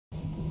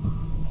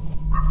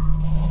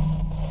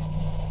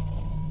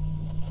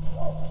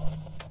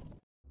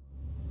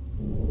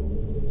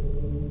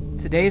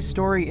Today's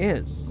story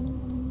is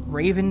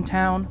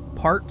Raventown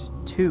Part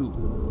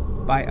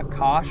 2 by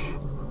Aakash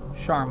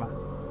Sharma.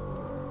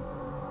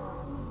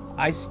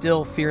 I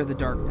still fear the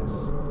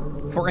darkness,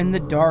 for in the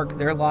dark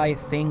there lie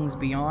things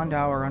beyond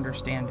our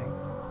understanding.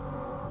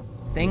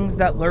 Things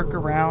that lurk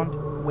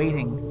around,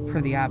 waiting for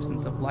the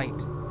absence of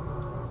light.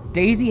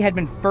 Daisy had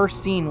been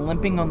first seen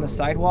limping on the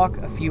sidewalk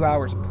a few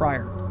hours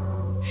prior.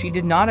 She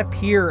did not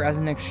appear as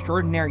an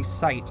extraordinary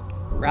sight,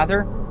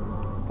 rather,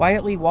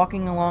 quietly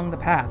walking along the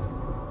path,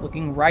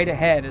 looking right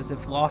ahead as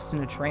if lost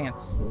in a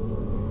trance.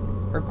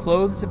 Her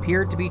clothes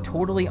appeared to be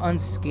totally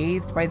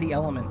unscathed by the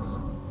elements.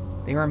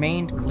 They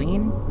remained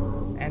clean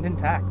and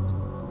intact.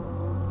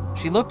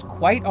 She looked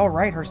quite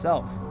alright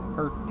herself.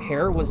 Her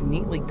hair was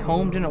neatly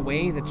combed in a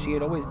way that she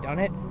had always done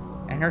it,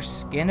 and her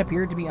skin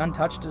appeared to be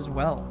untouched as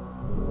well.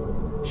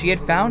 She had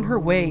found her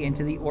way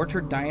into the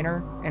Orchard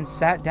Diner and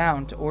sat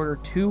down to order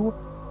 2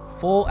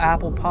 full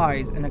apple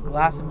pies and a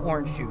glass of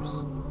orange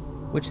juice,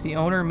 which the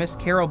owner, Miss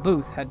Carol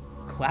Booth, had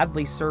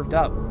gladly served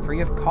up,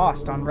 free of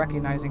cost on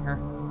recognizing her.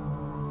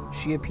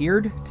 She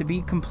appeared to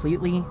be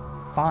completely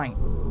fine,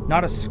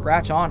 not a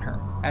scratch on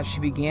her, as she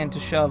began to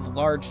shove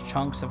large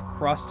chunks of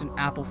crust and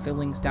apple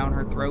fillings down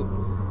her throat,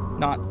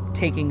 not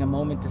taking a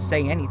moment to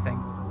say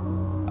anything.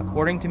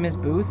 According to Miss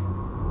Booth,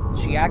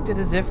 she acted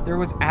as if there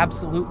was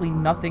absolutely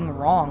nothing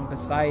wrong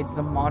besides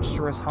the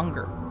monstrous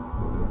hunger.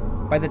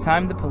 By the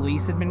time the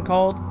police had been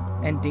called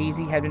and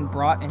Daisy had been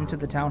brought into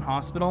the town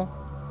hospital,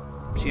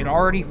 she had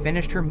already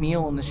finished her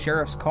meal in the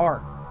sheriff's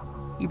car.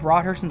 He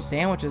brought her some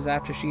sandwiches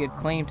after she had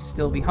claimed to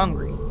still be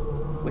hungry,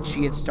 which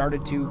she had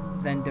started to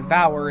then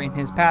devour in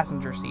his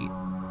passenger seat.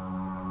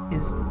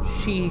 "Is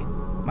she?"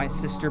 My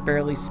sister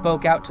barely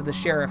spoke out to the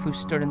sheriff who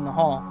stood in the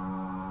hall,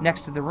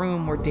 next to the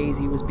room where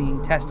Daisy was being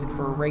tested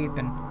for rape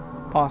and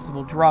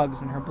possible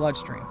drugs in her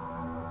bloodstream.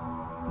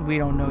 "We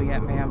don't know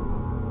yet,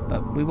 ma'am,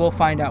 but we will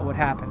find out what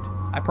happened,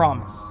 I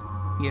promise,"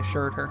 he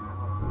assured her.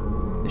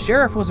 The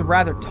sheriff was a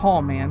rather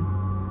tall man.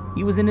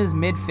 He was in his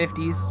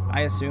mid-50s, I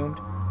assumed,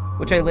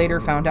 which I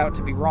later found out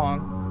to be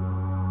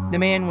wrong. The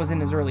man was in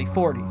his early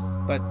 40s,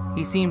 but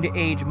he seemed to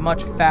age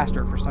much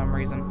faster for some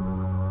reason.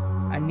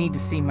 "I need to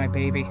see my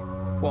baby,"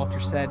 Walter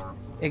said,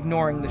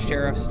 ignoring the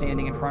sheriff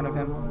standing in front of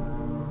him.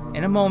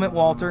 "In a moment,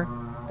 Walter.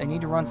 They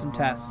need to run some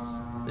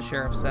tests," the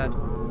sheriff said.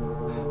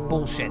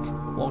 "Bullshit,"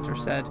 Walter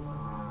said,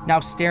 now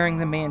staring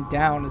the man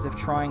down as if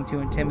trying to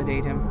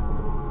intimidate him.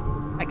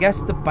 I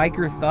guess the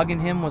biker thug in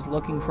him was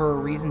looking for a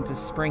reason to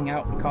spring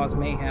out and cause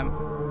mayhem,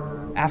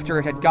 after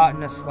it had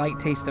gotten a slight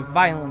taste of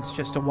violence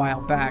just a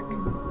while back,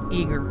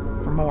 eager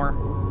for more.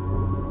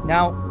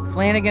 "Now,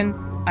 Flanagan,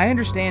 I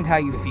understand how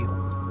you feel,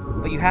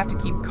 but you have to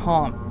keep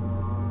calm.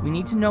 We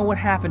need to know what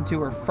happened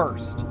to her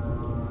first,"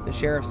 the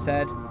sheriff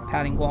said,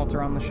 patting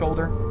Walter on the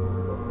shoulder.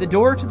 The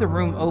door to the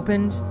room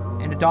opened,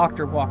 and a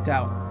doctor walked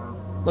out,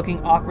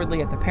 looking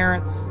awkwardly at the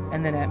parents,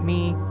 and then at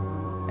me,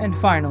 and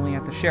finally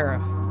at the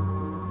sheriff.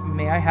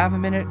 "May I have a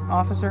minute,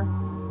 officer?"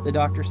 the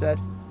doctor said.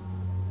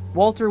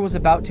 Walter was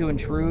about to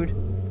intrude,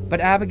 but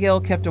Abigail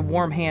kept a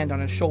warm hand on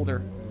his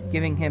shoulder,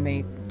 giving him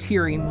a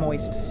teary,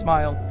 moist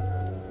smile,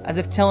 as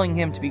if telling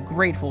him to be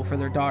grateful for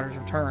their daughter's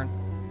return.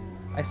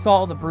 I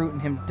saw the brute in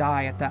him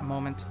die at that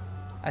moment,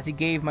 as he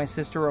gave my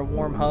sister a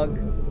warm hug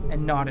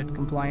and nodded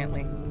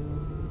compliantly.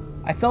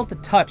 I felt a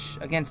touch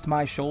against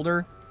my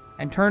shoulder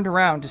and turned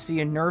around to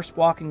see a nurse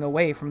walking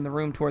away from the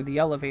room toward the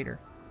elevator.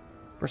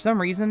 For some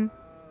reason,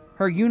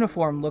 her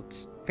uniform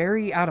looked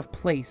very out of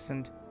place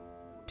and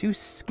too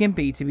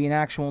skimpy to be an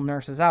actual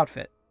nurse's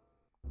outfit.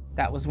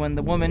 That was when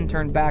the woman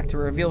turned back to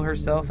reveal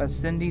herself as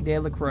Cindy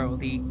Delacroix,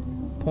 the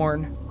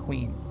porn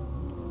queen.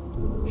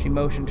 She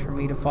motioned for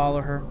me to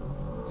follow her,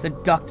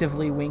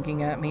 seductively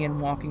winking at me and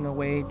walking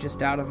away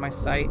just out of my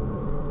sight.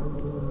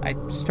 I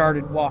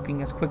started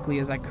walking as quickly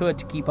as I could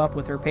to keep up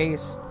with her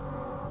pace.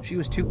 She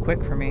was too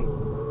quick for me,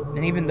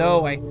 and even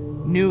though I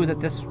knew that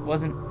this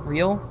wasn't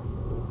real,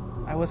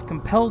 I was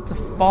compelled to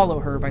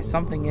follow her by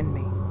something in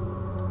me.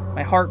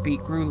 My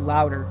heartbeat grew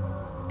louder,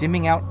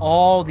 dimming out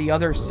all the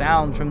other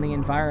sounds from the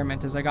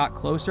environment as I got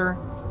closer,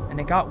 and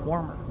it got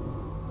warmer.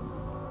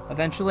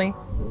 Eventually,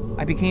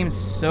 I became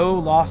so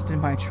lost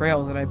in my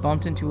trail that I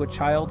bumped into a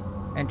child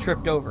and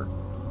tripped over,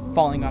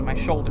 falling on my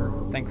shoulder,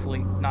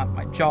 thankfully not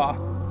my jaw,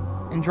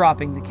 and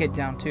dropping the kid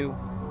down too.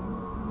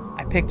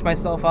 I picked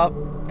myself up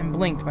and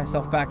blinked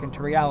myself back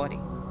into reality.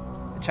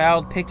 The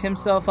child picked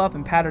himself up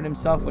and patted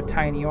himself with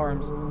tiny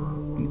arms.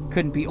 He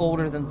couldn't be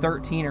older than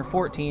 13 or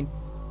 14.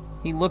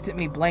 He looked at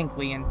me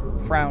blankly and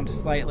frowned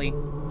slightly.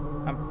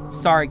 "I'm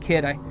sorry,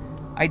 kid.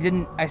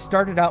 I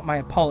started out my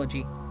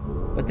apology,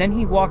 but then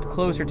he walked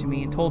closer to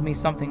me and told me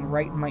something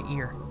right in my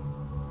ear.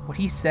 What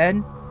he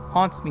said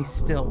haunts me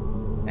still,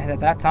 and at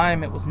that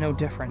time it was no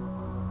different.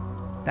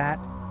 That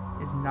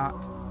is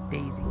not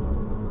Daisy,"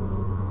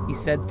 he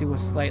said through a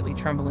slightly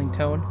trembling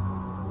tone.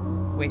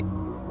 "Wait,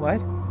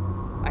 what?"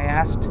 I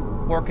asked,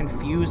 more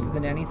confused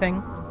than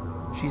anything.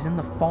 "She's in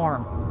the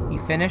farm," he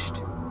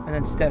finished, and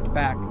then stepped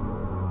back,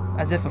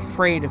 as if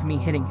afraid of me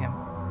hitting him,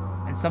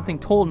 and something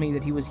told me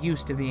that he was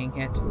used to being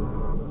hit.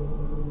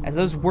 As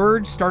those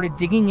words started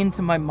digging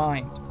into my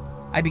mind,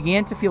 I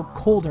began to feel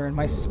colder and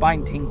my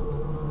spine tingled.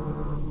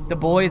 The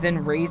boy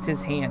then raised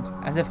his hand,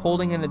 as if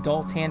holding an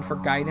adult's hand for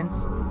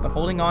guidance, but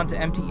holding on to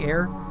empty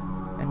air,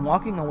 and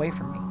walking away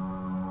from me,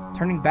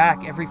 turning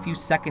back every few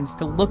seconds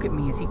to look at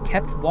me as he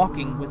kept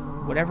walking with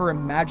whatever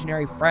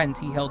imaginary friends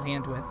he held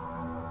hand with.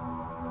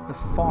 The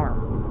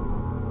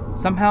farm.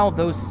 Somehow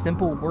those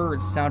simple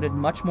words sounded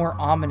much more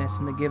ominous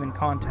in the given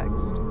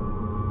context.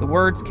 The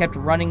words kept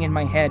running in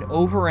my head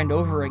over and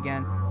over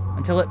again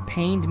until it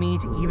pained me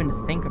to even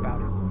think about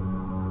it.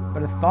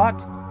 But a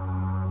thought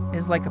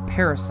is like a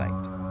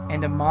parasite,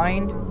 and a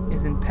mind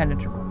is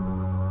impenetrable.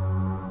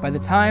 By the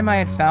time I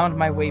had found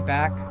my way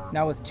back,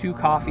 now with 2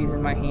 coffees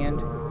in my hand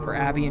for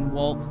Abby and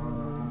Walt,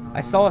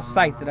 I saw a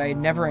sight that I had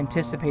never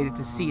anticipated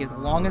to see as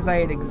long as I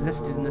had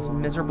existed in this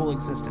miserable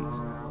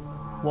existence.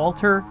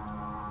 Walter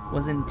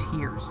was in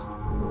tears.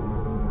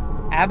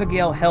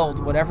 Abigail held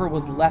whatever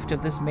was left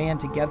of this man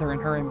together in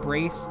her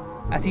embrace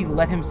as he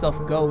let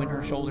himself go in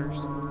her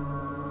shoulders.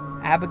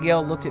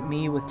 Abigail looked at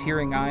me with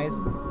tearing eyes,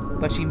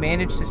 but she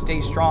managed to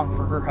stay strong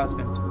for her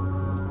husband.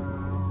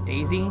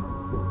 Daisy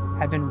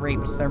had been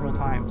raped several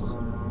times,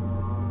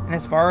 and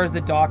as far as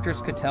the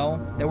doctors could tell,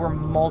 there were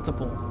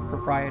multiple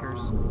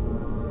proprietors,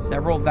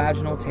 several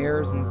vaginal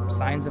tears and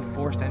signs of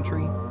forced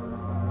entry.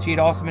 She had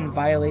also been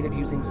violated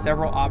using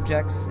several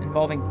objects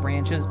involving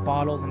branches,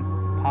 bottles, and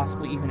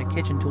possibly even a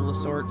kitchen tool of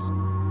sorts.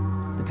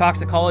 The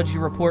toxicology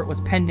report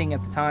was pending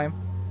at the time,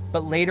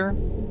 but later,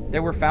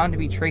 there were found to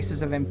be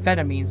traces of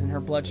amphetamines in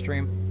her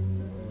bloodstream.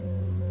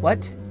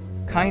 What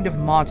kind of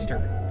monster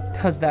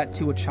does that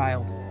to a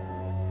child?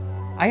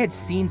 I had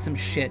seen some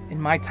shit in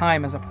my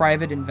time as a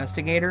private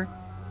investigator,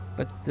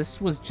 but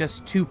this was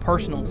just too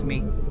personal to me,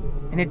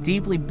 and it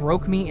deeply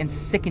broke me and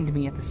sickened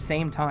me at the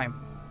same time.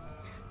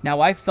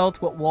 Now I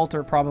felt what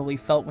Walter probably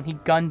felt when he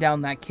gunned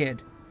down that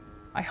kid.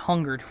 I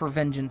hungered for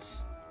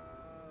vengeance.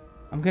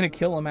 "I'm gonna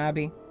kill him,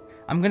 Abby.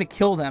 I'm gonna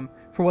kill them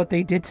for what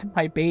they did to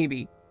my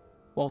baby,"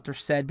 Walter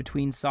said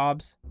between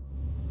sobs.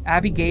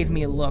 Abby gave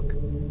me a look,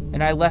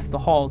 and I left the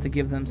hall to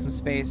give them some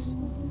space.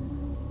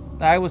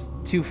 I was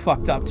too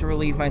fucked up to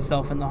relieve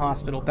myself in the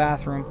hospital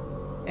bathroom,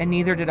 and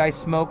neither did I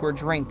smoke or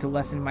drink to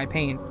lessen my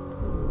pain.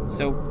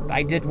 So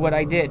I did what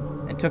I did,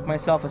 and took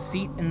myself a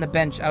seat in the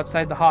bench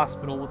outside the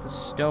hospital with a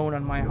stone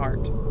on my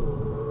heart.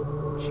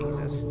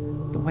 Jesus,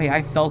 the way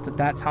I felt at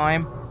that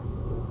time,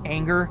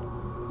 anger,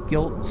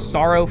 guilt,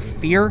 sorrow,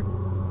 fear,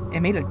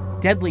 it made a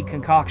deadly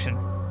concoction,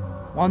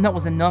 one that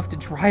was enough to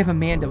drive a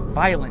man to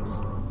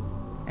violence,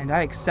 and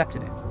I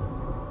accepted it.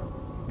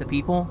 The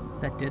people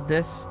that did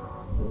this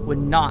would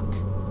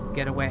not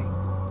get away.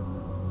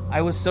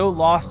 I was so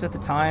lost at the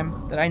time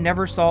that I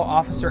never saw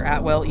Officer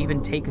Atwell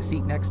even take a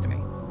seat next to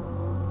me.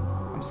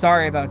 "I'm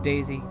sorry about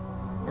Daisy.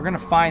 We're gonna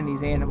find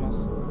these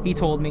animals," he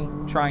told me,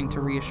 trying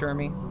to reassure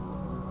me.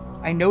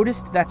 I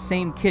noticed that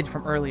same kid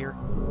from earlier,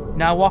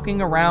 now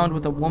walking around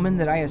with a woman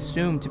that I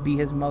assumed to be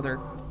his mother,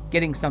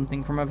 getting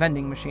something from a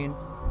vending machine.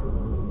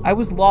 I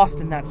was lost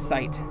in that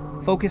sight,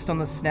 focused on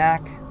the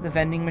snack the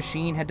vending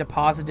machine had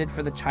deposited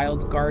for the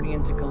child's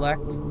guardian to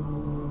collect.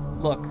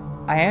 "Look,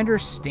 I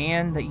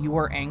understand that you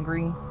are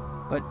angry,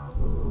 but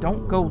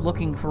don't go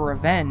looking for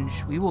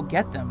revenge. We will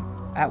get them."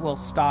 Atwell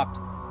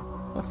stopped.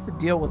 "What's the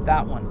deal with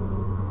that one?"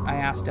 I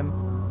asked him,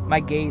 my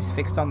gaze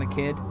fixed on the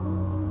kid.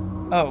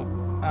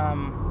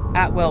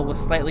 Atwell was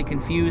slightly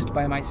confused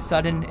by my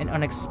sudden and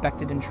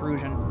unexpected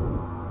intrusion.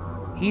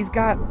 "He's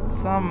got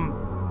some,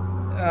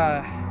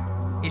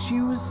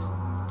 issues?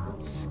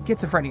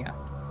 Schizophrenia,"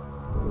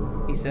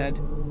 he said.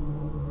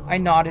 I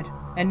nodded,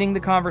 ending the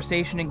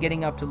conversation and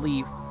getting up to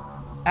leave.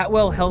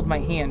 Atwell held my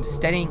hand,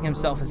 steadying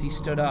himself as he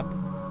stood up,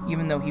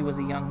 even though he was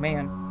a young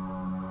man.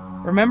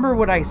 "Remember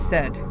what I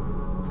said,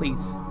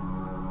 please."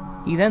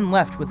 He then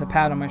left with a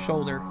pat on my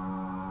shoulder.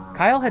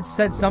 Kyle had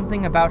said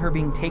something about her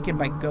being taken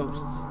by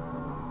ghosts.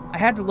 I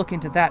had to look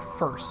into that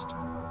first.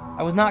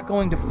 I was not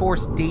going to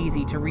force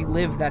Daisy to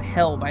relive that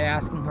hell by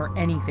asking her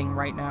anything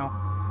right now,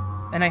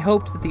 and I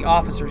hoped that the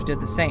officers did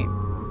the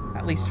same,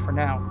 at least for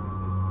now.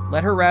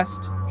 Let her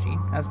rest, she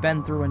has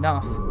been through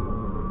enough.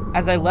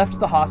 As I left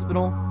the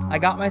hospital, I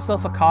got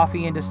myself a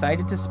coffee and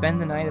decided to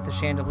spend the night at the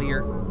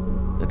Chandelier.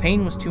 The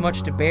pain was too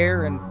much to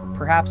bear, and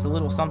perhaps a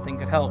little something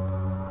could help.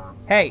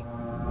 "Hey,"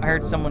 I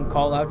heard someone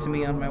call out to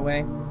me on my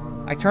way.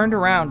 I turned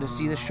around to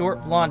see the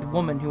short blonde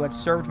woman who had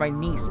served my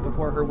niece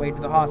before her way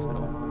to the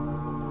hospital.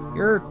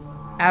 "You're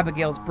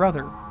Abigail's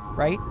brother,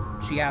 right?"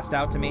 she asked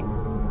out to me.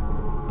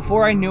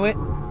 Before I knew it,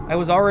 I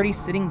was already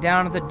sitting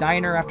down at the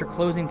diner after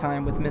closing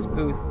time with Miss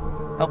Booth,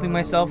 helping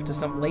myself to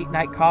some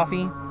late-night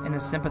coffee and a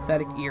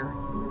sympathetic ear.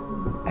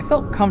 I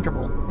felt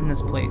comfortable in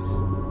this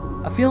place,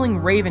 a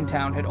feeling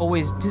Raventown had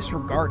always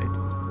disregarded.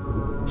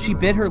 She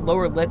bit her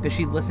lower lip as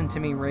she listened to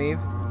me rave.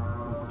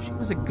 She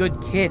was a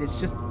good kid, it's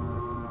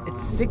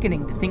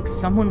sickening to think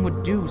someone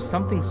would do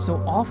something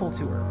so awful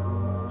to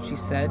her, she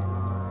said.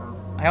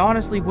 I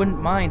honestly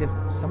wouldn't mind if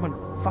someone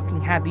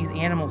fucking had these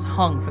animals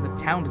hung for the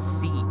town to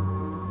see.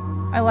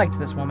 I liked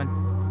this woman.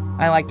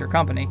 I liked her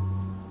company.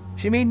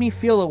 She made me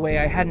feel a way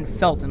I hadn't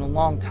felt in a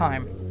long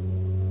time.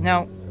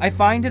 Now, I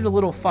find it a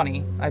little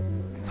funny. I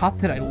thought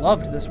that I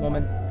loved this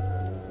woman.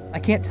 I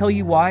can't tell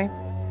you why,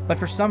 but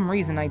for some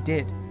reason I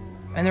did.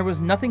 And there was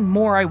nothing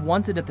more I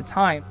wanted at the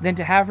time than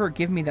to have her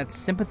give me that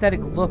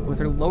sympathetic look with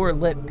her lower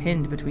lip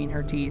pinned between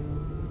her teeth.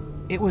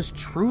 It was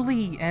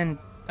truly an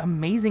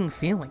amazing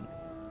feeling.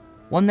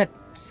 One that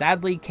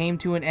sadly came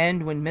to an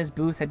end when Ms.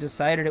 Booth had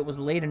decided it was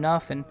late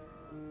enough and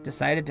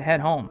decided to head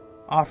home,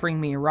 offering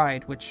me a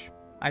ride, which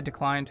I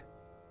declined.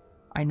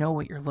 "I know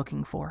what you're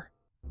looking for,"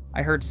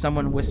 I heard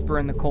someone whisper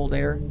in the cold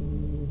air.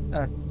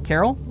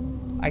 Carol?"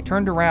 I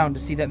turned around to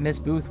see that Miss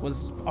Booth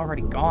was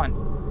already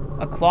gone.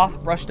 A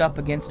cloth brushed up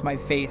against my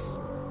face,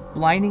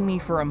 blinding me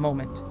for a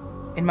moment.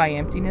 In my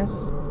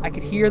emptiness, I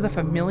could hear the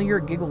familiar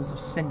giggles of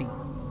Cindy.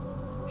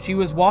 She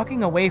was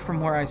walking away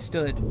from where I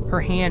stood,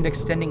 her hand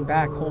extending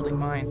back, holding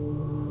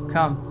mine.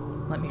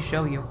 "Come, let me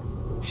show you,"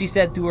 she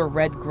said through a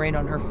red grin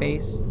on her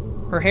face.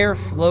 Her hair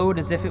flowed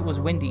as if it was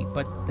windy,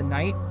 but the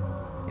night,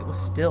 it was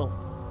still.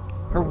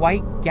 Her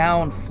white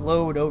gown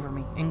flowed over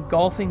me,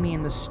 engulfing me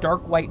in the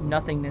stark white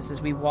nothingness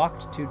as we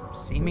walked to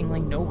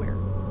seemingly nowhere.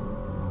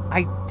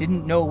 I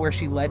didn't know where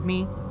she led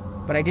me,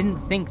 but I didn't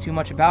think too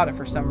much about it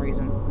for some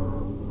reason.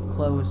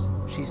 "Close,"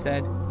 she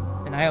said,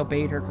 and I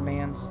obeyed her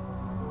commands.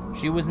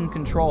 She was in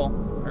control,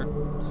 or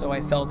so I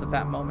felt at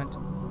that moment.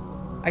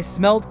 I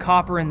smelled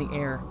copper in the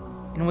air,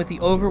 and with the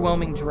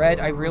overwhelming dread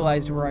I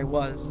realized where I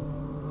was.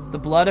 The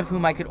blood of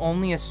whom I could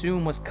only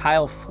assume was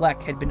Kyle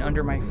Fleck had been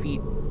under my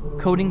feet,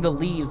 coating the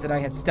leaves that I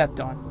had stepped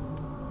on.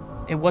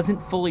 It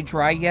wasn't fully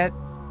dry yet,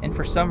 and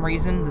for some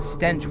reason the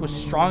stench was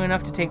strong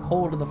enough to take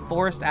hold of the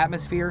forest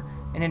atmosphere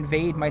and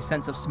invade my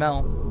sense of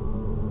smell.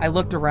 I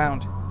looked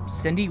around.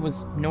 Cindy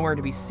was nowhere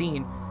to be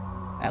seen,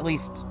 at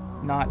least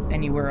not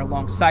anywhere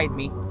alongside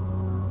me.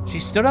 She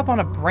stood up on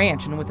a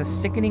branch, and with a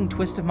sickening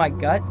twist of my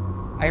gut,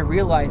 I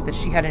realized that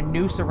she had a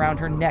noose around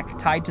her neck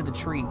tied to the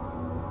tree.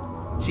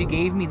 She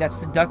gave me that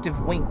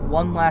seductive wink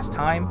one last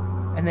time,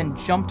 and then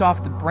jumped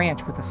off the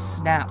branch with a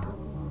snap.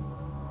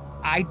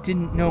 I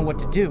didn't know what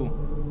to do.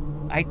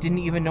 I didn't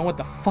even know what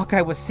the fuck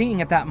I was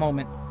seeing at that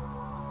moment.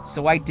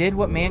 So I did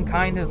what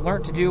mankind has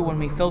learnt to do when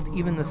we felt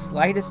even the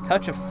slightest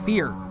touch of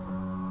fear.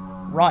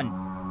 Run.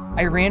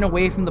 I ran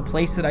away from the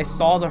place that I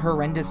saw the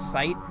horrendous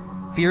sight,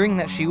 fearing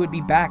that she would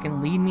be back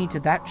and lead me to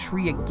that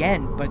tree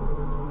again, but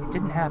it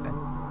didn't happen.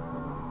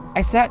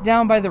 I sat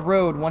down by the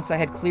road once I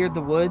had cleared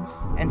the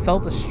woods and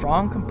felt a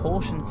strong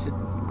compulsion to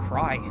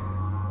cry.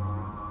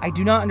 I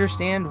do not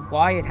understand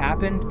why it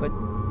happened, but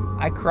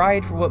I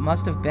cried for what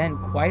must have been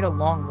quite a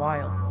long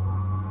while,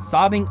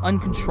 sobbing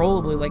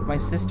uncontrollably like my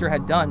sister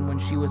had done when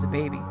she was a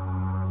baby.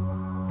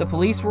 The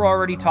police were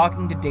already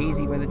talking to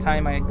Daisy by the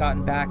time I had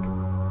gotten back.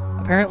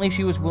 Apparently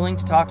she was willing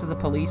to talk to the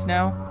police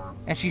now,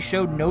 and she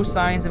showed no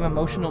signs of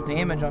emotional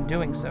damage on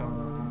doing so.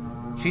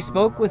 She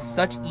spoke with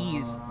such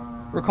ease,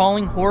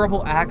 recalling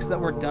horrible acts that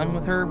were done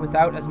with her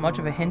without as much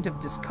of a hint of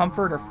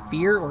discomfort or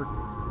fear or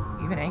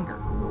even anger.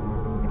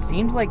 It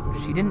seemed like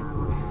she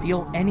didn't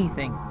feel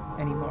anything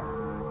anymore.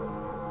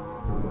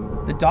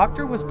 The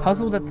doctor was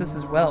puzzled at this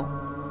as well.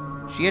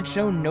 She had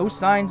shown no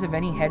signs of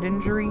any head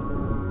injury,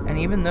 and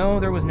even though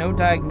there was no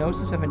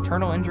diagnosis of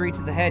internal injury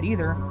to the head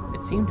either,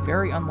 it seemed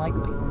very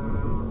unlikely.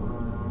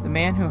 "The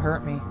man who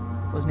hurt me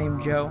was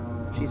named Joe,"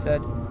 she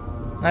said.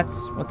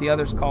 "That's what the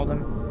others called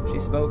him," she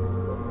spoke.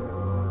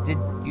 "Did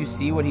you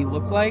see what he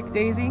looked like,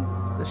 Daisy?"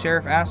 the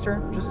sheriff asked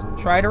her. "Just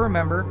try to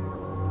remember."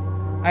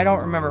 "I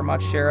don't remember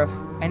much, Sheriff.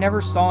 I never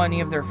saw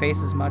any of their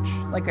faces much,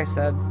 like I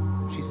said,"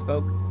 she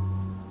spoke.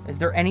 "Is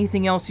there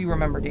anything else you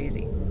remember,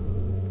 Daisy?"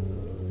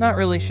 "Not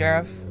really,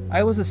 Sheriff.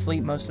 I was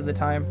asleep most of the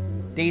time,"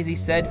 Daisy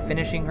said,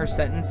 finishing her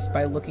sentence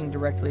by looking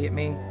directly at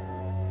me.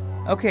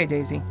 "Okay,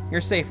 Daisy,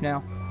 you're safe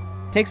now.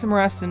 Take some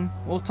rest and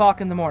we'll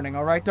talk in the morning,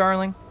 all right,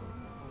 darling?"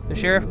 The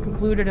sheriff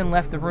concluded and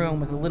left the room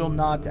with a little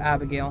nod to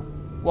Abigail.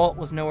 Walt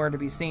was nowhere to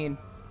be seen.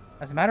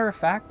 As a matter of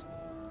fact,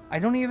 I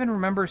don't even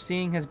remember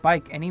seeing his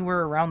bike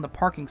anywhere around the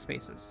parking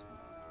spaces.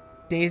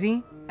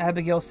 "Daisy,"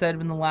 Abigail said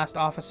when the last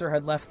officer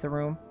had left the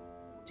room.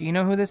 "Do you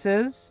know who this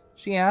is?"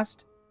 she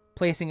asked,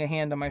 placing a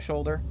hand on my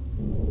shoulder.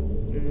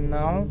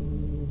 "No."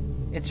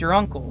 "It's your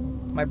uncle,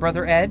 my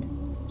brother Ed,"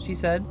 she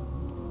said.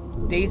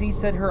 Daisy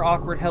said her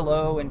awkward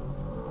hello, and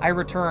I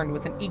returned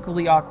with an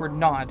equally awkward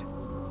nod.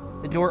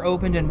 The door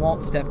opened and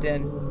Walt stepped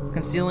in,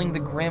 concealing the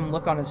grim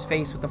look on his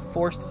face with a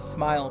forced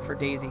smile for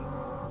Daisy,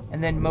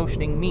 and then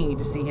motioning me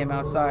to see him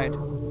outside.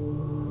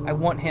 "I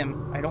want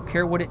him. I don't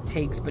care what it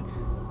takes, but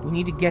we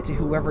need to get to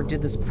whoever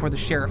did this before the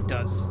sheriff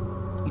does,"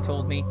 he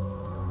told me.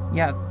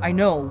 "Yeah, I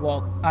know,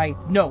 Walt. I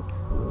know.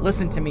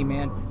 Listen to me,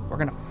 man. We're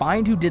gonna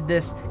find who did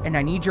this, and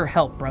I need your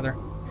help, brother.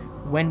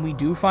 When we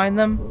do find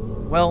them,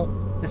 well..."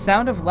 The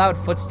sound of loud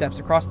footsteps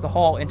across the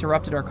hall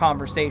interrupted our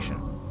conversation,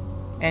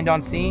 and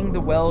on seeing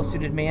the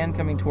well-suited man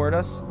coming toward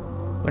us,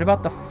 "What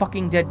about the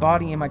fucking dead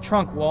body in my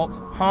trunk, Walt?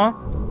 Huh?"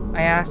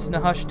 I asked in a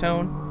hushed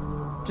tone.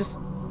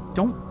 "Just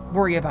don't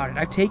worry about it.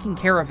 I've taken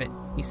care of it,"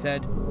 he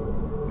said.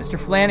 "Mr.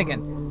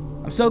 Flanagan,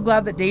 I'm so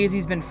glad that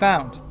Daisy's been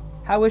found.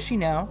 How is she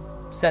now?"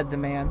 said the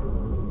man.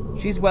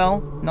 "She's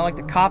well, not like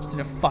the cops did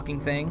a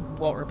fucking thing,"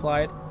 Walt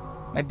replied.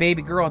 My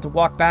baby girl had to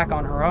walk back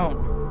on her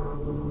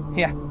own.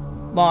 Yeah,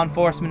 law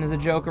enforcement is a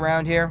joke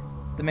around here,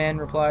 the man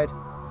replied.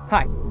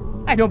 Hi,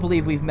 I don't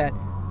believe we've met.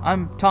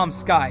 I'm Tom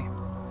Sky.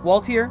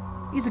 Walt here,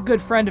 he's a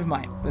good friend of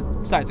mine,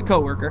 besides a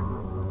coworker.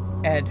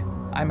 Ed,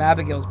 I'm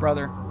Abigail's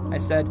brother, I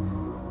said,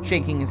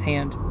 shaking his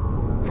hand.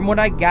 From what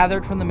I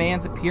gathered from the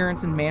man's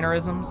appearance and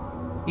mannerisms,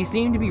 he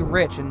seemed to be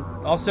rich and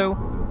also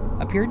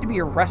appeared to be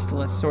a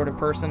restless sort of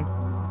person.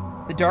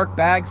 The dark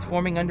bags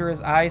forming under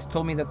his eyes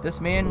told me that this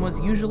man was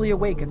usually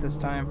awake at this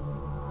time.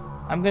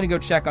 I'm gonna go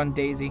check on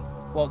Daisy,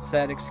 Walt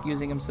said,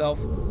 excusing himself.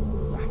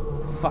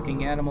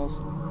 Fucking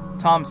animals,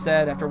 Tom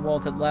said after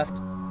Walt had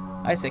left.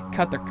 I say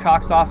cut their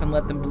cocks off and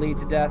let them bleed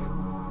to death.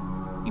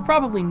 He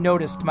probably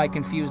noticed my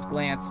confused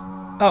glance.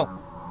 Oh,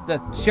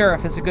 the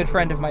sheriff is a good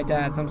friend of my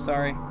dad's, I'm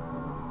sorry.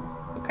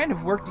 What kind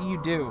of work do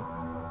you do?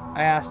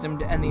 I asked him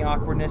to end the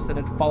awkwardness that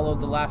had followed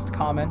the last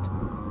comment.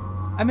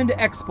 I'm into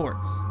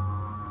exports.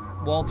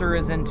 Walter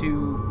is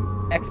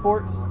into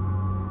exports?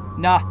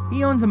 Nah,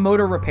 he owns a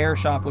motor repair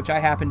shop, which I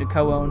happen to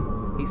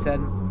co-own, he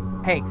said.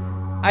 Hey,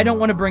 I don't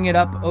want to bring it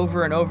up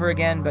over and over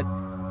again, but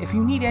if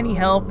you need any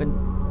help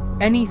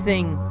and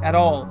anything at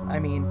all, I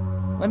mean,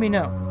 let me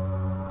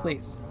know.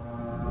 Please.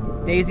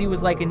 Daisy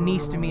was like a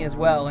niece to me as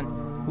well,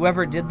 and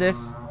whoever did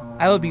this,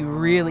 I would be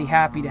really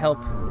happy to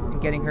help in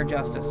getting her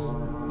justice,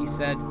 he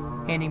said,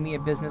 handing me a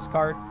business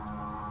card.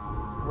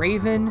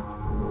 Raven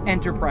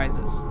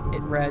Enterprises,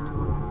 it read,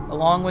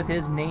 along with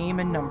his name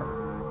and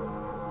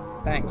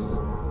number. Thanks.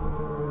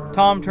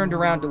 Tom turned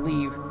around to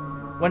leave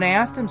when I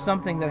asked him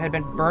something that had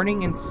been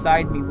burning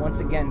inside me once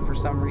again for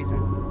some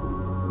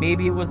reason.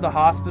 Maybe it was the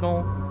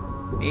hospital,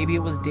 maybe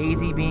it was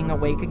Daisy being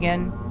awake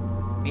again,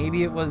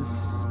 maybe it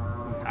was...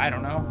 I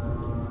don't know.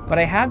 But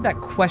I had that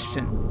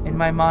question in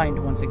my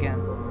mind once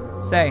again.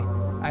 Say,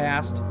 I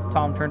asked.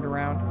 Tom turned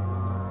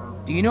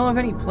around. Do you know of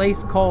any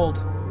place called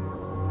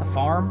the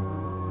farm?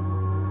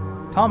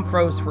 Tom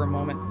froze for a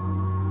moment.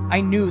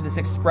 I knew this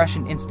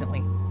expression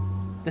instantly.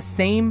 The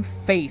same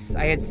face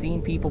I had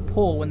seen people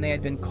pull when they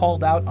had been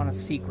called out on a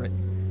secret.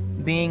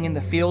 Being in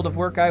the field of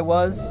work I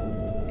was,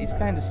 these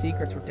kind of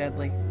secrets were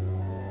deadly.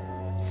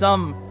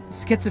 Some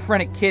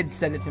schizophrenic kid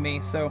said it to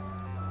me, so,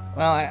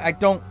 well, I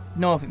don't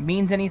know if it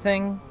means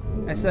anything.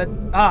 I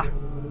said, ah,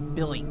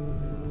 Billy.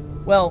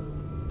 Well,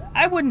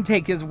 I wouldn't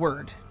take his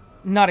word.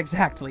 Not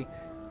exactly.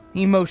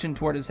 He motioned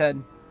toward his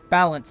head.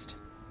 Balanced.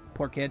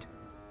 Poor kid.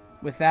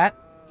 With that,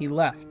 he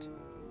left.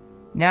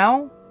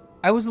 Now,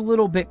 I was a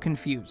little bit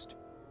confused.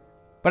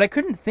 But I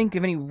couldn't think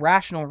of any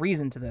rational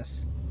reason to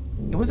this.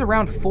 It was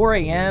around 4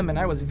 a.m. and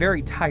I was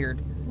very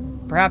tired.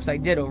 Perhaps I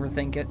did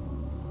overthink it.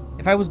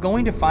 If I was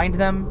going to find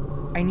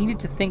them, I needed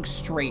to think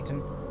straight,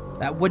 and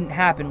that wouldn't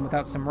happen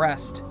without some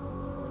rest.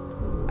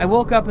 I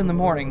woke up in the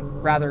morning.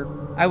 Rather,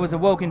 I was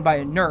awoken by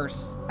a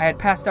nurse. I had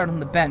passed out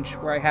on the bench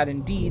where I had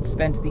indeed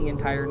spent the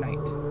entire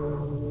night.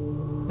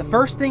 The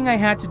first thing I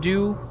had to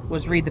do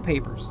was read the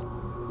papers.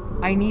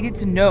 I needed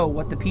to know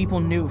what the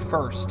people knew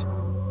first.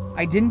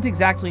 I didn't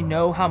exactly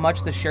know how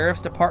much the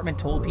sheriff's department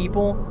told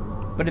people,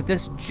 but if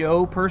this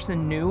Joe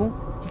person knew,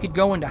 he could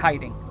go into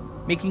hiding,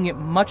 making it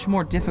much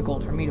more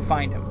difficult for me to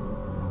find him.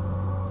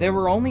 There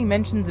were only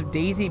mentions of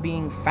Daisy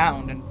being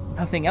found and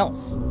nothing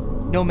else.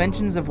 No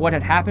mentions of what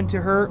had happened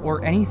to her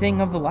or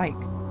anything of the like.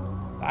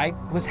 I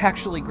was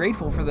actually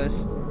grateful for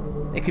this.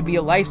 It could be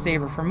a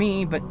lifesaver for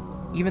me, but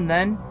even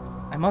then,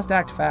 I must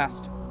act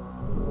fast.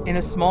 In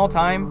a small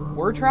time,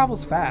 word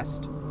travels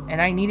fast,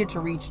 and I needed to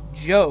reach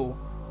Joe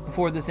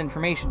before this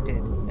information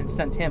did, and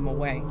sent him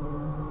away.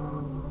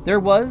 There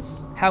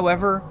was,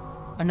 however,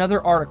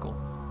 another article,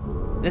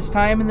 this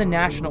time in the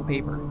national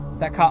paper,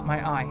 that caught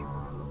my eye.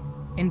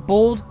 In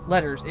bold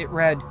letters, it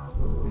read,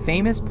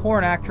 "Famous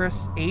porn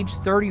actress, age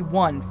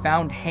 31,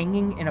 found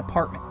hanging in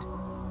apartment."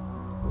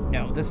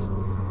 No, this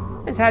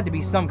had to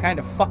be some kind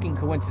of fucking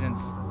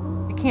coincidence.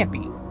 It can't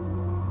be.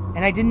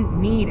 And I didn't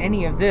need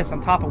any of this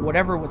on top of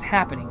whatever was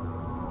happening,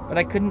 but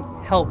I couldn't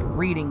help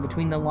reading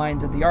between the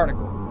lines of the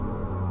article.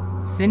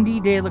 Cindy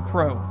De La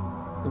Croix.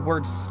 The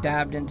words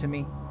stabbed into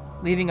me,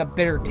 leaving a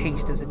bitter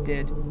taste as it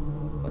did.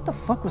 What the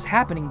fuck was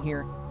happening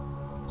here?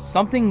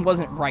 Something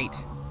wasn't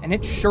right, and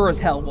it sure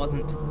as hell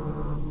wasn't.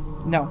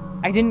 No,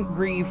 I didn't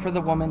grieve for the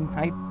woman.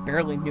 I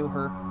barely knew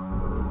her.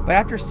 But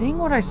after seeing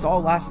what I saw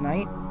last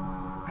night,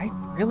 I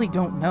really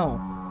don't know.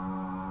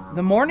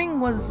 The morning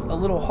was a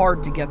little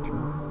hard to get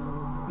through.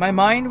 My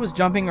mind was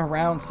jumping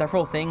around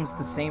several things at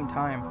the same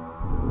time.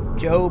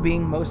 Joe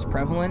being most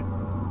prevalent,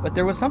 but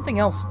there was something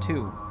else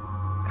too.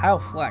 Kyle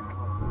Fleck.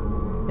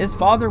 His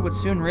father would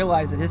soon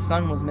realize that his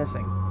son was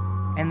missing,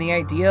 and the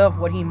idea of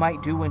what he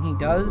might do when he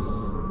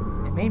does,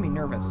 it made me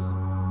nervous.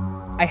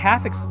 I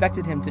half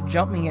expected him to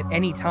jump me at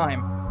any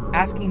time,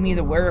 asking me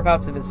the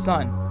whereabouts of his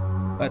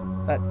son, but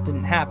that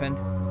didn't happen.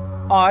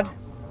 Odd,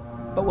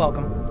 but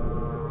welcome.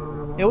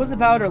 It was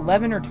about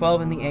 11 or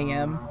 12 in the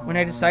AM when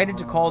I decided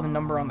to call the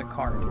number on the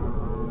card.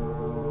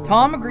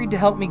 Tom agreed to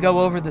help me go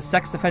over the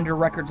sex offender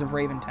records of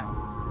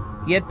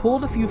Raventown. He had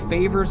pulled a few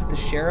favors at the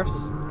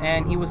sheriff's,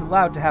 and he was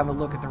allowed to have a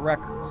look at the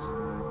records.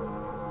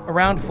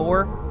 Around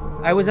 4,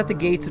 I was at the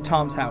gates of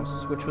Tom's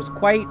house, which was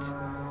quite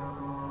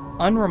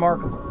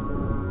unremarkable.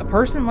 A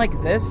person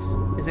like this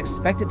is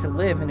expected to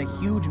live in a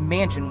huge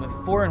mansion with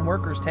foreign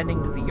workers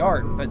tending to the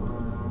yard, but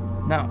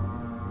no.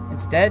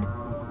 Instead,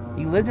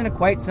 he lived in a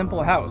quite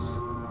simple house,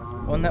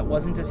 one that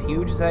wasn't as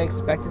huge as I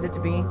expected it to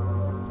be.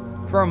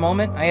 For a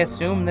moment, I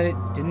assumed that it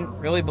didn't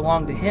really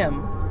belong to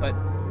him, but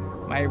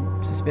my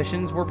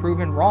suspicions were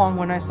proven wrong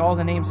when I saw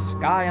the name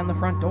Sky on the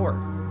front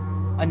door.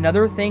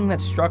 Another thing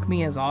that struck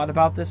me as odd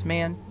about this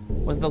man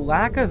was the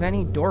lack of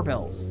any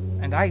doorbells,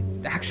 and I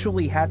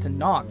actually had to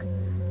knock.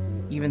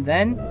 Even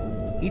then,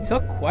 he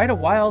took quite a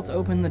while to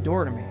open the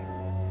door to me.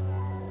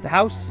 The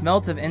house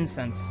smelt of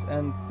incense,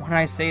 and when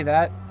I say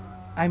that,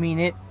 I mean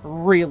it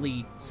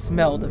really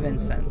smelled of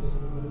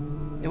incense.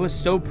 It was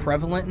so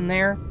prevalent in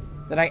there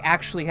that I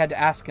actually had to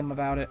ask him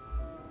about it.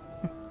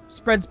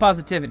 Spreads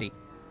positivity.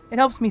 It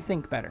helps me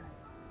think better.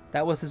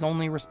 That was his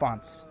only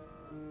response.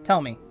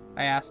 Tell me,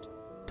 I asked.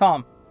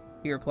 Tom,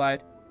 he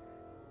replied.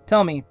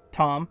 Tell me,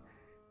 Tom,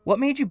 what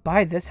made you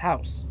buy this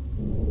house?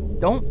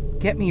 Don't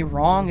get me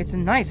wrong, it's a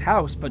nice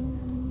house, but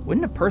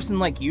wouldn't a person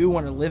like you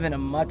want to live in a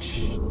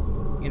much,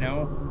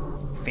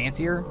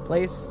 fancier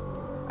place?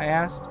 I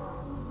asked,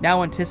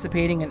 now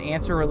anticipating an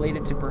answer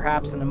related to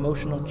perhaps an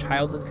emotional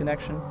childhood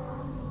connection.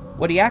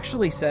 What he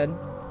actually said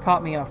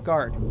caught me off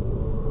guard.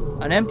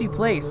 An empty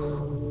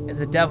place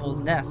is a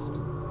devil's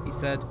nest, he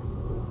said.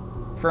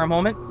 For a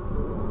moment,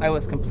 I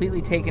was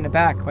completely taken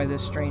aback by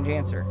this strange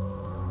answer.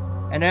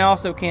 And I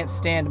also can't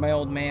stand my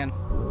old man,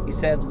 he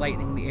said,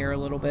 lightening the air a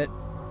little bit.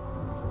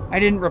 I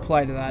didn't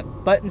reply to that,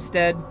 but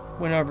instead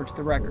went over to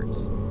the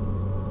records.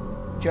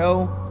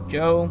 Joe,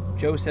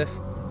 Joseph,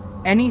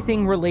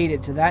 anything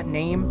related to that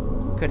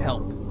name could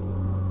help.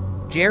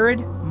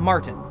 Jared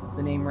Martin,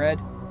 the name read,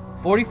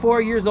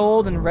 44 years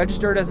old and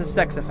registered as a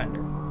sex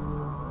offender.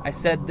 It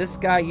said this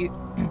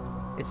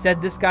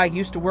guy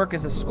used to work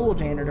as a school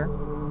janitor.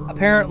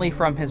 Apparently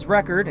from his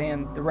record,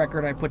 and the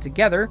record I put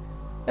together,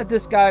 that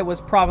this guy was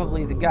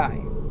probably the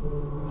guy.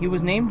 He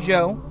was named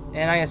Joe,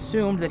 and I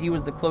assumed that he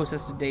was the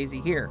closest to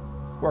Daisy here,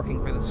 working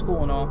for the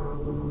school and all.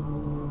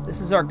 This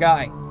is our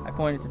guy, I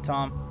pointed to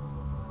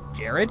Tom.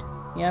 Jared?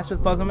 He asked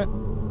with puzzlement.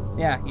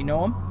 Yeah, you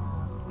know him?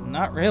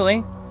 Not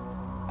really.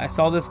 I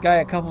saw this guy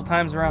a couple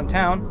times around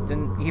town,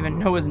 didn't even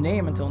know his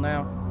name until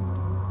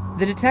now.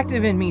 The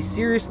detective in me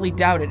seriously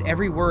doubted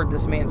every word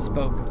this man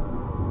spoke.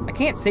 I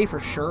can't say for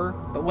sure,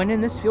 but when in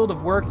this field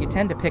of work, you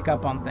tend to pick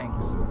up on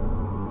things.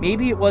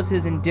 Maybe it was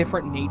his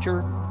indifferent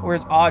nature, or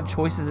his odd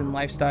choices in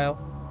lifestyle.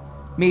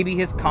 Maybe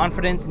his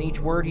confidence in each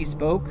word he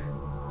spoke.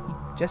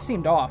 He just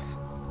seemed off.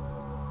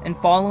 And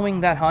following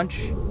that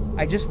hunch,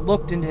 I just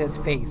looked into his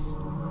face,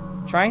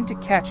 trying to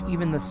catch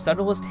even the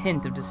subtlest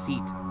hint of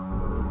deceit.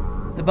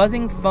 The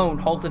buzzing phone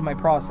halted my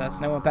process,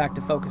 and I went back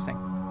to focusing.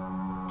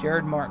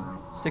 Jared Martin,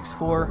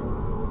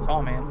 6'4",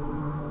 tall man.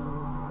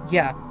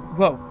 Yeah,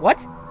 whoa,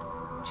 what?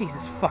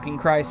 Jesus fucking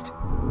Christ.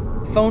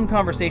 The phone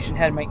conversation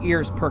had my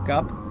ears perk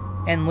up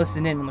and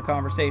listen in on the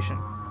conversation.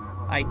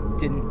 I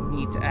didn't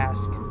need to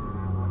ask.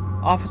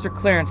 Officer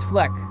Clarence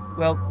Fleck.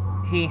 Well,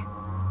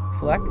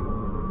 Fleck?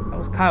 That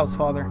was Kyle's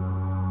father.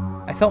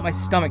 I felt my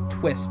stomach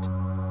twist.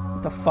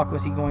 What the fuck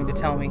was he going to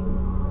tell me?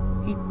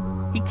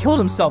 He killed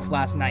himself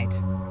last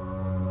night.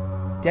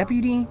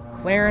 Deputy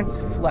Clarence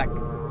Fleck,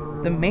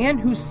 the man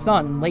whose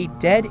son lay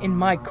dead in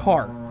my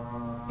car,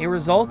 a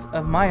result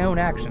of my own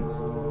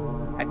actions,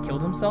 had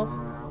killed himself?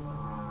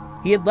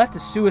 He had left a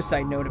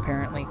suicide note,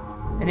 apparently,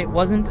 and it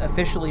wasn't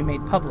officially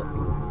made public.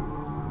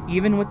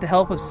 Even with the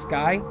help of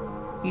Sky,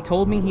 he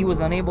told me he was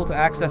unable to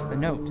access the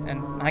note,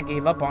 and I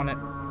gave up on it.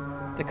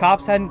 The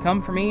cops hadn't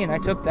come for me, and I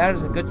took that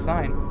as a good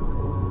sign.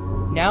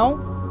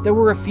 Now, there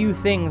were a few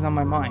things on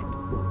my mind.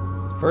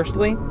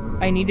 Firstly,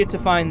 I needed to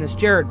find this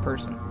Jared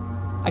person.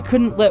 I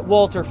couldn't let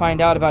Walter find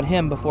out about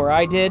him before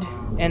I did,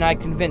 and I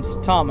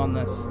convinced Tom on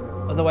this,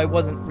 although I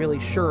wasn't really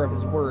sure of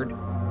his word.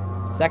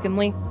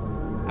 Secondly,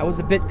 I was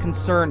a bit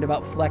concerned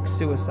about Fleck's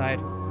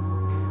suicide.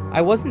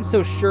 I wasn't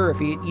so sure if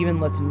he had even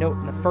left a note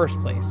in the first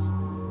place.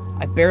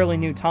 I barely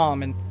knew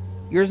Tom, and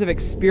years of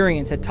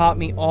experience had taught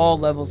me all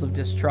levels of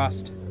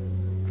distrust.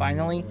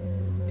 Finally,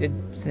 did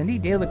Cindy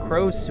De La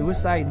Crow's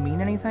suicide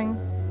mean anything?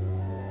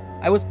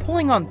 I was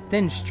pulling on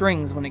thin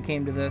strings when it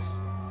came to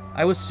this.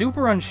 I was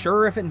super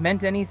unsure if it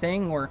meant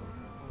anything or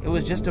it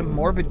was just a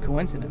morbid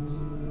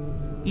coincidence.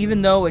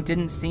 Even though it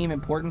didn't seem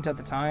important at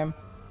the time,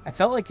 I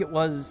felt like it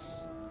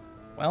was,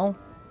 well,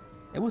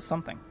 it was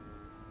something.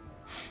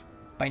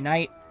 By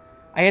night,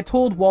 I had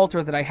told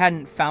Walter that I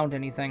hadn't found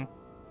anything.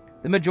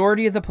 The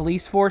majority of the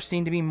police force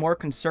seemed to be more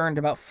concerned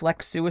about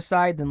Fleck's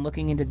suicide than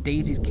looking into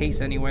Daisy's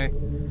case anyway.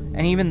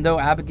 And even though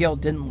Abigail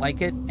didn't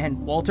like it,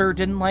 and Walter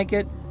didn't like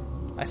it,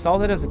 I saw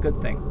that as a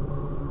good thing.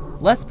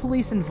 Less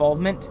police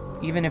involvement,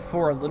 even if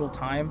for a little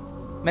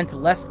time, meant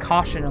less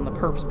caution on the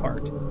perp's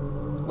part.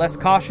 Less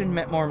caution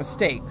meant more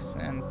mistakes,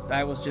 and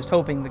I was just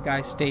hoping the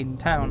guy stayed in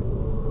town.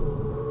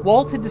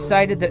 Walt had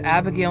decided that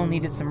Abigail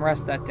needed some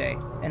rest that day,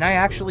 and I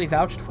actually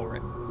vouched for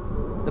it.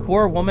 The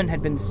poor woman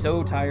had been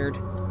so tired.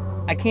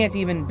 I can't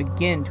even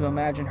begin to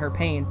imagine her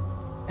pain,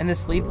 and the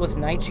sleepless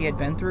night she had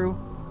been through,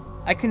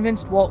 I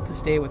convinced Walt to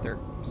stay with her.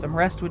 Some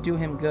rest would do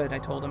him good, I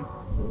told him.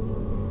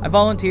 I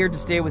volunteered to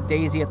stay with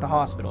Daisy at the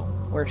hospital,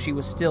 where she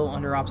was still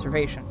under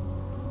observation.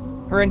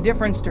 Her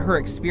indifference to her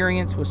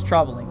experience was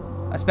troubling,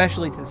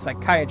 especially to the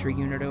psychiatry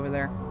unit over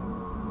there.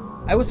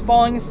 I was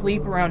falling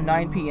asleep around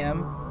 9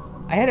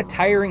 p.m. I had a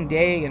tiring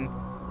day, and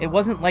it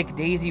wasn't like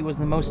Daisy was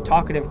the most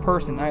talkative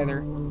person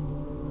either.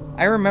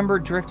 I remember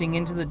drifting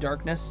into the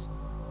darkness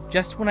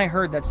just when I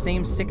heard that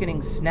same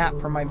sickening snap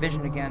from my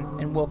vision again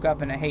and woke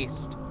up in a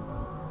haste.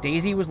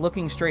 Daisy was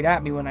looking straight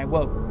at me when I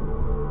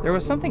woke. There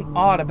was something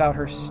odd about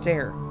her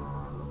stare.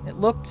 It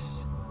looked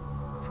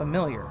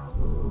familiar.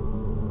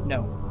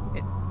 No,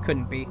 it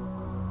couldn't be.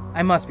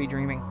 I must be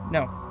dreaming.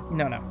 No.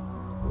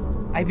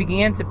 I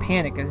began to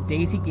panic as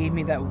Daisy gave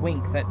me that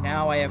wink that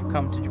now I have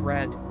come to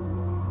dread.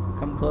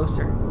 Come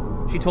closer,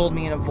 she told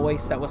me in a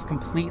voice that was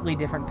completely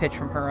different pitch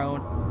from her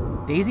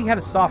own. Daisy had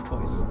a soft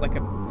voice, like a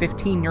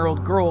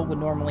 15-year-old girl would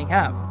normally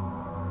have.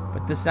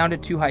 But this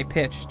sounded too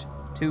high-pitched,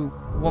 too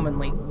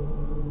womanly.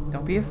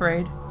 Don't be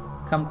afraid.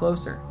 Come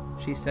closer,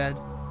 she said.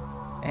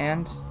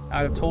 And,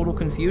 out of total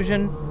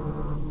confusion,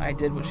 I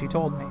did what she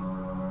told me.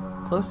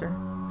 Closer,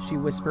 she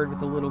whispered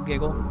with a little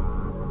giggle.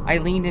 I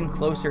leaned in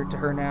closer to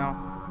her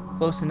now,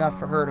 close enough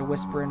for her to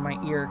whisper in my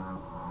ear.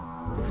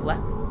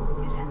 Flep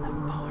is in the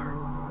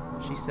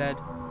farm, she said.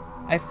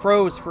 I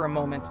froze for a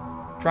moment,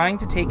 trying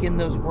to take in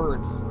those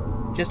words,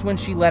 just when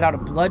she let out a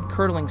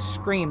blood-curdling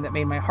scream that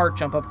made my heart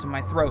jump up to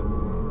my throat.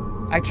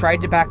 I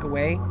tried to back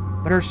away,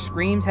 but her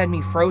screams had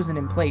me frozen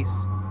in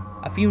place.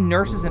 A few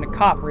nurses and a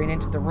cop ran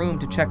into the room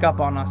to check up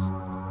on us,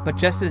 but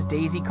just as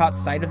Daisy caught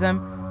sight of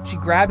them, she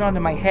grabbed onto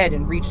my head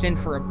and reached in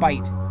for a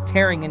bite,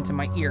 tearing into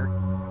my ear.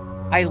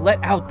 I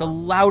let out the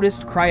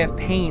loudest cry of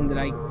pain that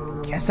I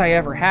guess I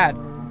ever had,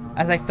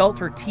 as I felt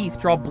her teeth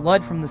draw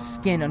blood from the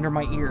skin under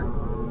my ear.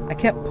 I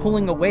kept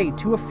pulling away,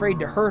 too afraid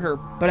to hurt her,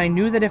 but I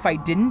knew that if I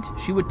didn't,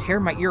 she would tear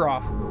my ear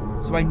off,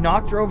 so I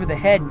knocked her over the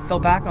head and fell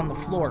back on the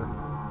floor.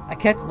 I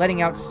kept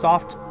letting out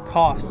soft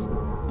coughs.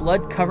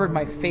 Blood covered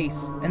my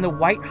face, and the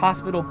white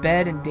hospital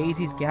bed and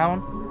Daisy's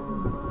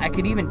gown. I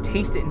could even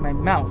taste it in my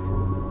mouth,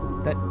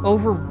 that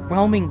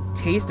overwhelming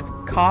taste of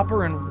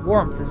copper and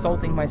warmth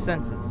assaulting my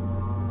senses.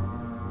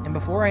 And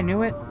before I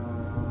knew it,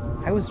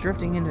 I was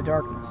drifting into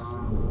darkness.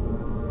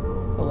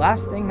 The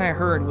last thing I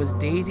heard was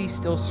Daisy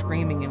still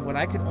screaming in what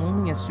I could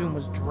only assume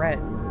was dread,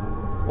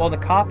 while the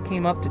cop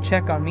came up to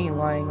check on me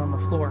lying on the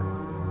floor,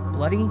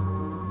 bloody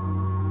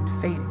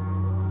and fading.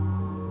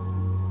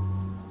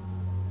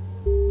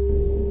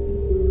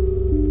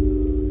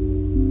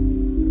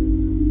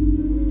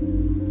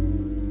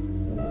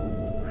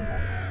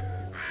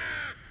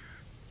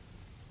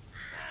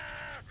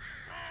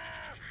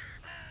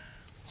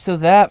 So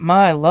that,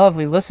 my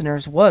lovely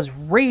listeners, was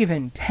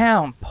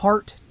Raventown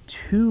Part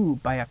 2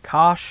 by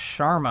Aakash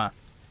Sharma.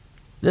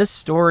 This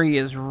story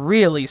is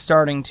really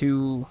starting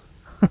to...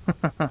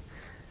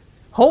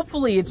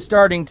 Hopefully it's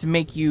starting to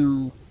make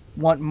you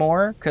want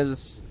more,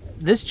 because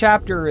this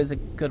chapter is a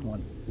good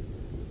one.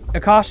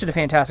 Aakash did a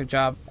fantastic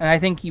job, and I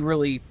think he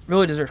really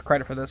deserves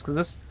credit for this,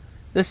 because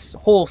this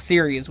whole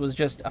series was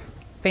just a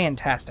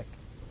fantastic.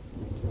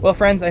 Well,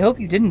 friends, I hope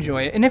you did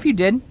enjoy it, and if you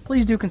did,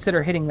 please do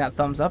consider hitting that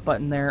thumbs up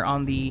button there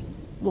on the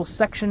little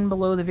section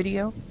below the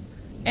video.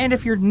 And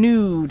if you're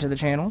new to the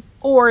channel,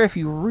 or if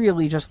you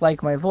really just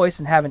like my voice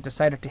and haven't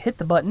decided to hit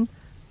the button,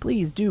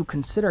 please do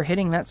consider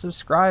hitting that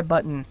subscribe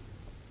button.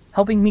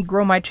 Helping me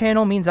grow my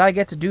channel means I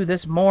get to do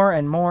this more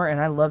and more,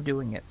 and I love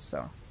doing it,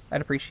 so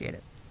I'd appreciate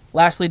it.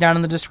 Lastly, down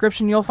in the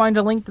description, you'll find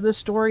a link to this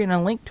story and a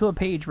link to a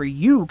page where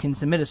you can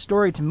submit a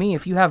story to me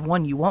if you have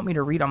one you want me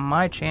to read on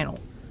my channel.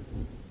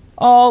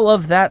 All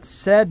of that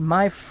said,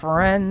 my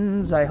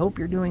friends, I hope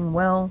you're doing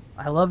well.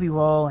 I love you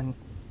all, and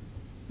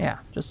yeah,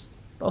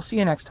 I'll see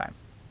you next time.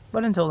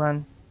 But until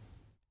then,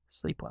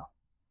 sleep well.